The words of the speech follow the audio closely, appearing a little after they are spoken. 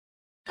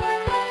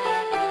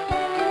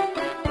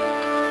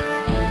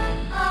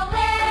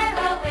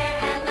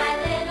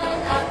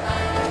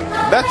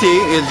Betty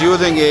is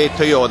using a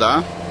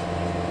Toyota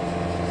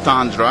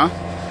Tundra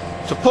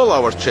to pull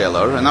our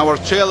trailer, and our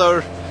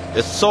trailer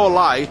is so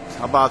light,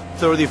 about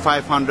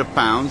 3,500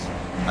 pounds,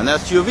 an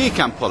SUV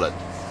can pull it.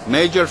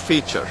 Major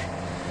feature.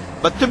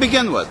 But to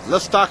begin with,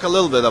 let's talk a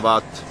little bit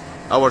about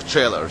our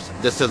trailers.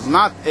 This is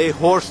not a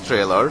horse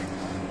trailer,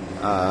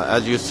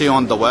 as you see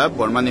on the web,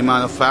 where many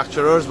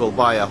manufacturers will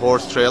buy a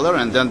horse trailer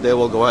and then they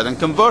will go ahead and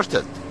convert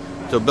it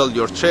to build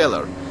your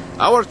trailer.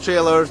 Our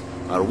trailers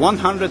are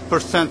 100%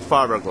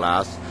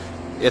 fiberglass.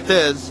 It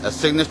is a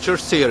signature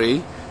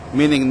series,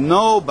 meaning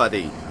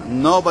nobody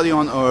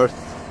on earth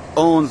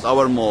owns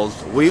our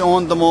molds. We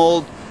own the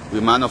mold. We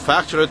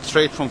manufacture it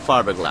straight from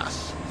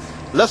fiberglass.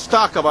 Let's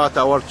talk about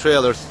our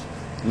trailers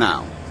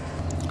now.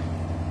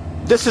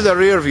 This is a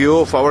rear view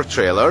of our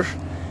trailer,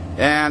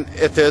 and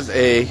it is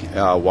a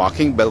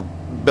walking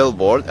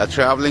billboard, a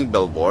traveling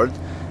billboard.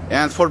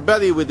 And for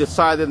Betty, we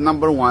decided,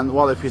 number one,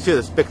 well, if you see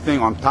this big thing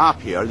on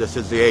top here, this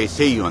is the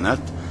AC unit,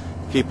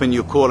 keeping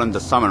you cool in the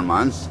summer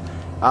months.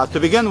 To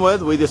begin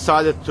with, we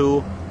decided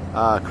to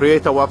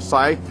create a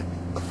website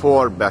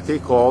for Betty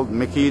called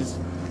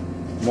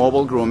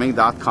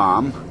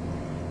mickey'smobilegrooming.com,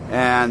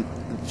 and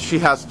she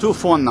has two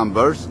phone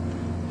numbers.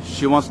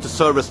 She wants to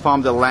service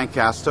Palmdale,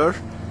 Lancaster,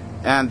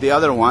 and the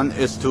other one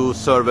is to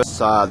service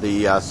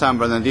the San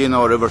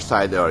Bernardino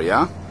Riverside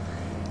area.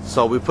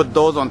 So we put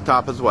those on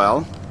top as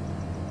well.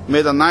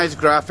 Made a nice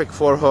graphic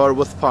for her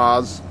with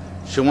paws.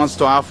 She wants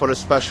to offer a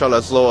special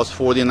as low as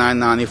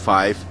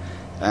 $49.95,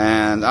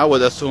 and I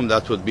would assume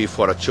that would be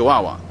for a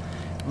Chihuahua.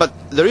 But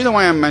the reason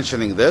why I'm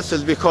mentioning this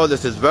is because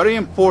it is very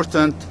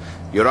important.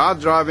 You're out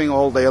driving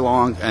all day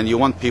long and you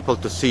want people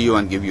to see you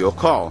and give you a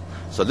call.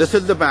 So this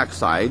is the back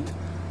side.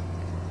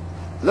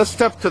 Let's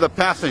step to the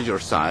passenger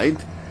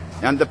side.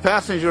 And the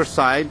passenger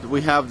side,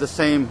 we have the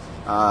same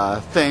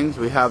things.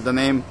 We have the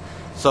name.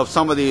 So if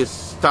somebody is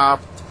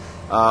stopped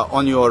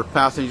on your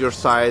passenger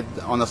side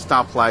on a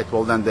stoplight,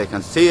 well, then they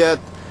can see it.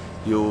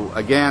 You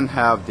again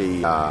have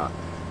the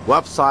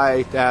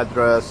website,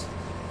 address,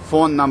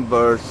 phone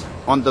numbers.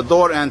 On the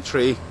door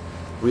entry,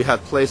 we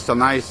had placed a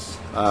nice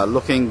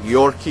looking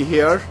Yorkie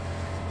here,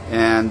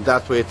 and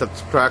that way it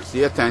attracts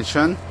the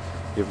attention.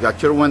 You've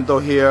got your window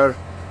here.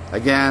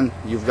 Again,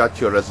 you've got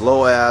your as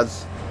low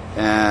as,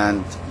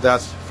 and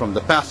that's from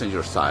the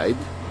passenger side.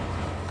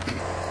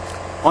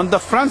 On the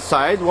front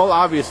side, well,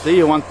 obviously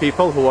you want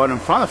people who are in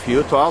front of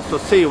you to also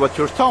see what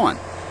you're towing.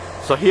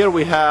 So here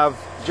we have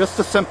just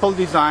a simple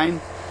design,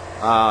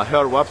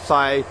 her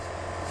website,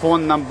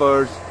 phone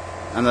numbers,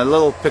 and a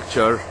little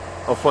picture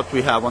of what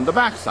we have on the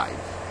back side.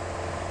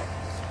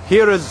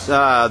 Here is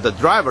the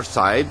driver's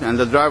side, and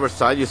the driver's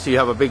side, you see you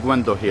have a big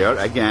window here.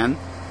 Again,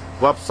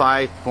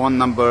 website, phone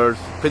numbers,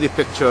 pretty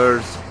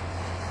pictures,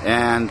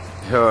 and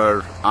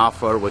her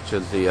offer, which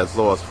is the as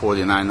low as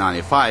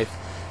 $49.95.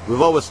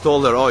 We've always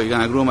told her, oh, you're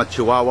going to groom a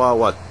Chihuahua,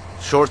 what,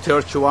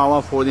 short-haired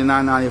Chihuahua,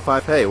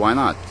 $49.95? Hey, why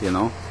not, you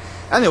know?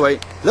 Anyway,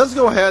 let's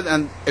go ahead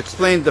and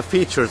explain the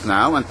features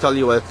now and tell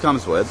you what it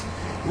comes with.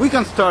 We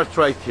can start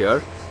right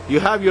here.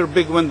 You have your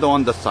big window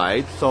on the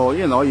side, so,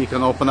 you know, you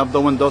can open up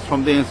the windows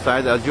from the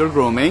inside as you're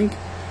grooming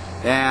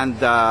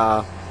and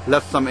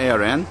let some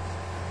air in.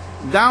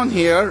 Down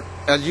here,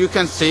 as you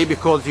can see,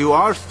 because you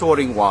are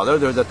storing water,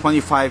 there's a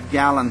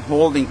 25-gallon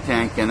holding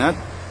tank in it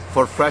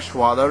for fresh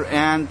water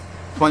and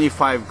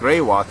 25 gray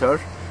water.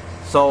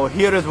 So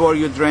here is where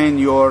you drain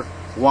your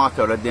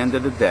water at the end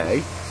of the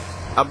day.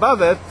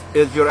 Above it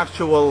is your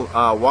actual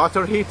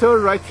water heater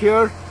right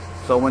here.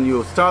 So when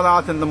you start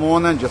out in the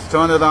morning, just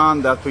turn it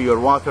on. That way your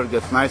water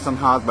gets nice and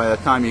hot by the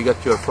time you get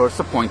to your first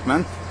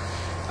appointment.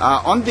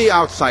 On the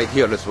outside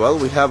here as well,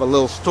 we have a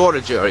little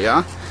storage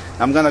area.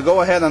 I'm going to go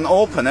ahead and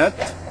open it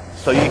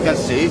so you can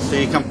see. So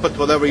you can put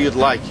whatever you'd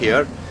like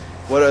here.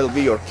 Whether it'll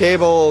be your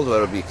cables,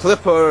 whether it'll be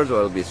clippers,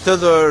 whether it'll be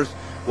scissors,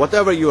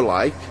 whatever you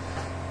like.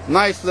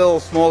 Nice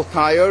little small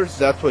tires.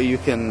 That way you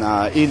can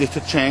easy to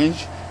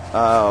change.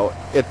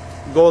 It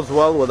goes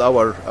well with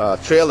our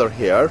trailer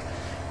here.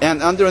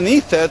 And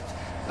underneath it,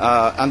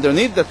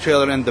 underneath the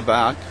trailer in the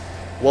back,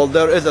 well,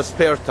 there is a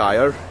spare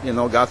tire. You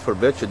know, God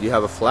forbid, should you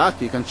have a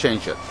flat, you can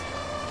change it.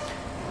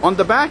 On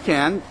the back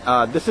end,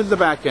 this is the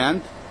back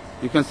end.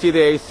 You can see the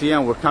AC,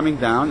 and we're coming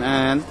down.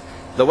 And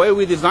the way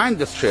we designed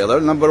this trailer,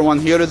 number one,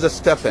 here is a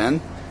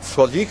step-in,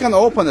 so you can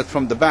open it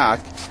from the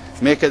back,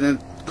 making it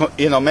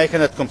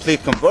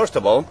complete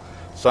convertible.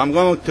 So I'm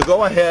going to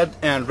go ahead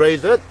and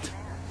raise it.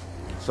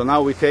 So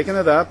now we're taking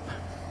it up.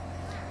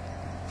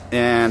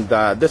 And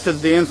this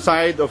is the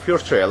inside of your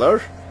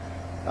trailer.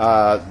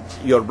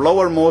 Your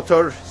blower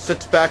motor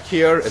sits back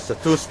here. It's a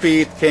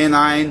 2-speed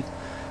K9,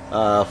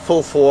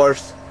 full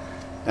force.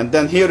 And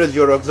then here is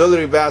your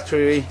auxiliary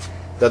battery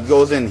that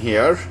goes in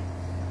here.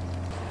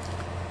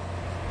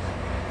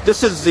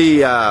 This is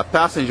the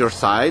passenger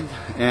side,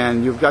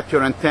 and you've got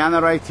your antenna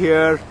right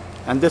here.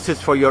 And this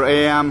is for your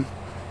AM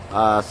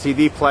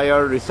CD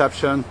player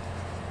reception.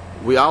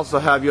 We also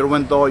have your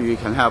window. You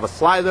can have a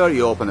slider.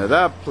 You open it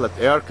up, let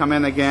air come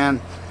in again.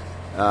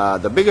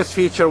 The biggest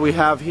feature we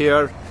have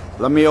here,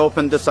 let me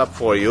open this up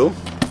for you.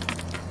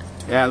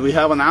 And we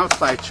have an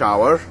outside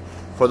shower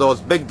for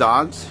those big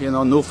dogs, you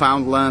know,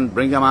 Newfoundland,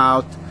 bring them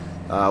out.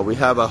 We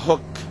have a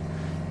hook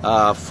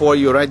for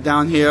you right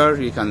down here.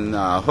 You can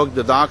hook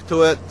the dog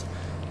to it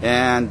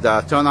and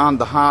turn on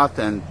the hot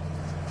and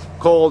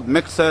cold,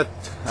 mix it,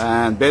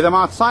 and bathe them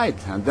outside,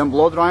 and then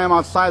blow dry them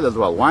outside as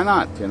well. Why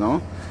not, you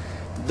know?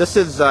 This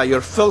is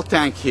your fill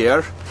tank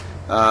here.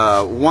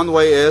 One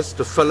way is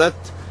to fill it.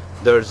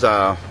 There's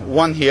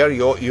one here.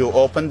 You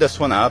open this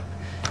one up,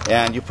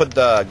 and you put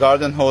the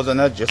garden hose in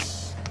it.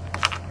 Just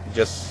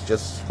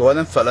go ahead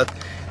and fill it.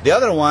 The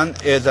other one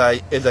is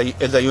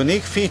a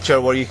unique feature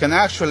where you can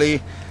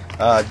actually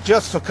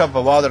just hook up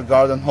a water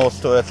garden hose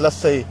to it. Let's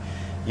say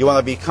you want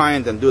to be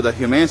kind and do the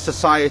Humane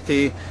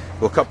Society,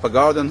 hook up a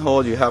garden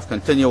hose, you have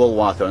continual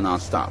water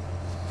non-stop.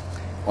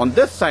 On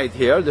this side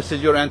here, this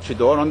is your entry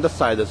door on this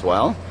side as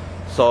well.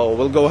 So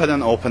we'll go ahead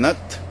and open it.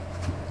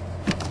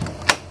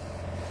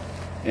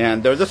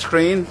 And there's a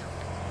screen.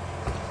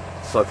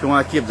 So if you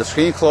want to keep the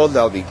screen closed,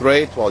 that'll be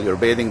great while you're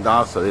bathing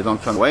dogs so they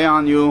don't run away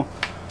on you.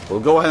 We'll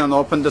go ahead and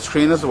open the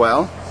screen as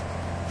well.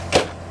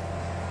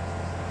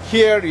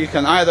 Here you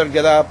can either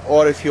get up,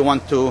 or if you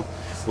want to,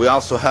 we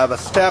also have a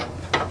step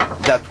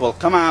that will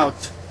come out,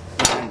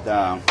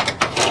 and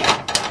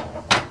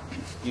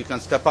you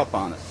can step up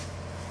on it.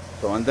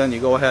 So, and then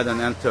you go ahead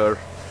and enter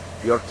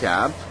your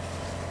cab.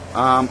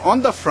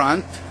 On the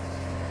front,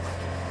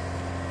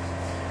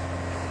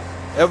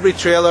 every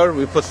trailer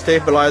we put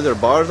stabilizer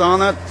bars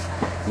on it,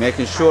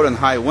 making sure in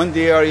high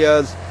windy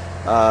areas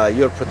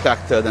you're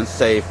protected and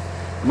safe.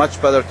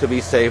 Much better to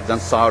be safe than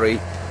sorry.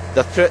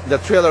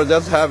 The trailer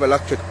does have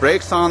electric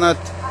brakes on it,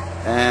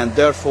 and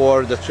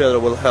therefore the trailer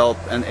will help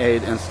and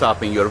aid in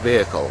stopping your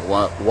vehicle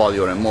while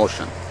you're in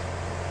motion.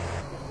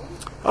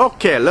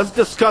 Okay, let's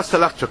discuss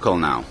electrical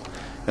now.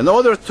 In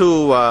order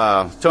to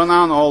turn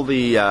on all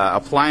the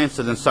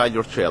appliances inside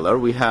your trailer,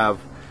 we have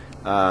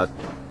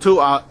two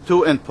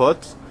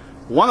inputs.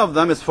 One of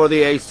them is for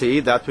the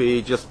AC, that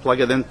we just plug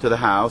it into the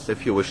house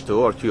if you wish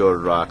to, or to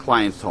your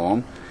client's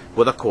home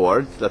with a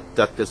cord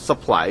that is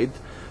supplied.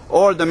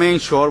 Or the main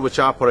shore, which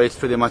operates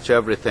pretty much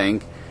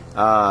everything.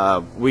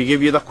 We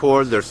give you the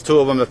cord. There's two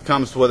of them that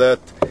comes with it,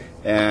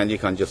 and you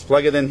can just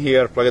plug it in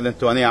here, plug it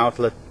into any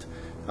outlet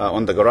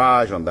on the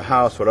garage, on the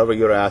house, wherever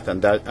you're at,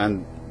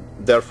 and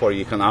therefore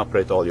you can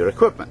operate all your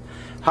equipment.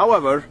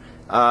 However,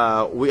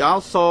 we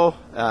also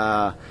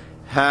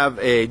have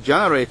a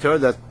generator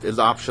that is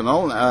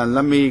optional, and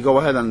let me go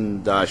ahead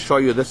and show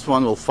you this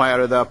one. We'll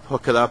fire it up,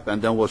 hook it up,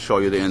 and then we'll show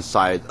you the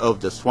inside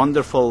of this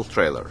wonderful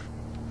trailer.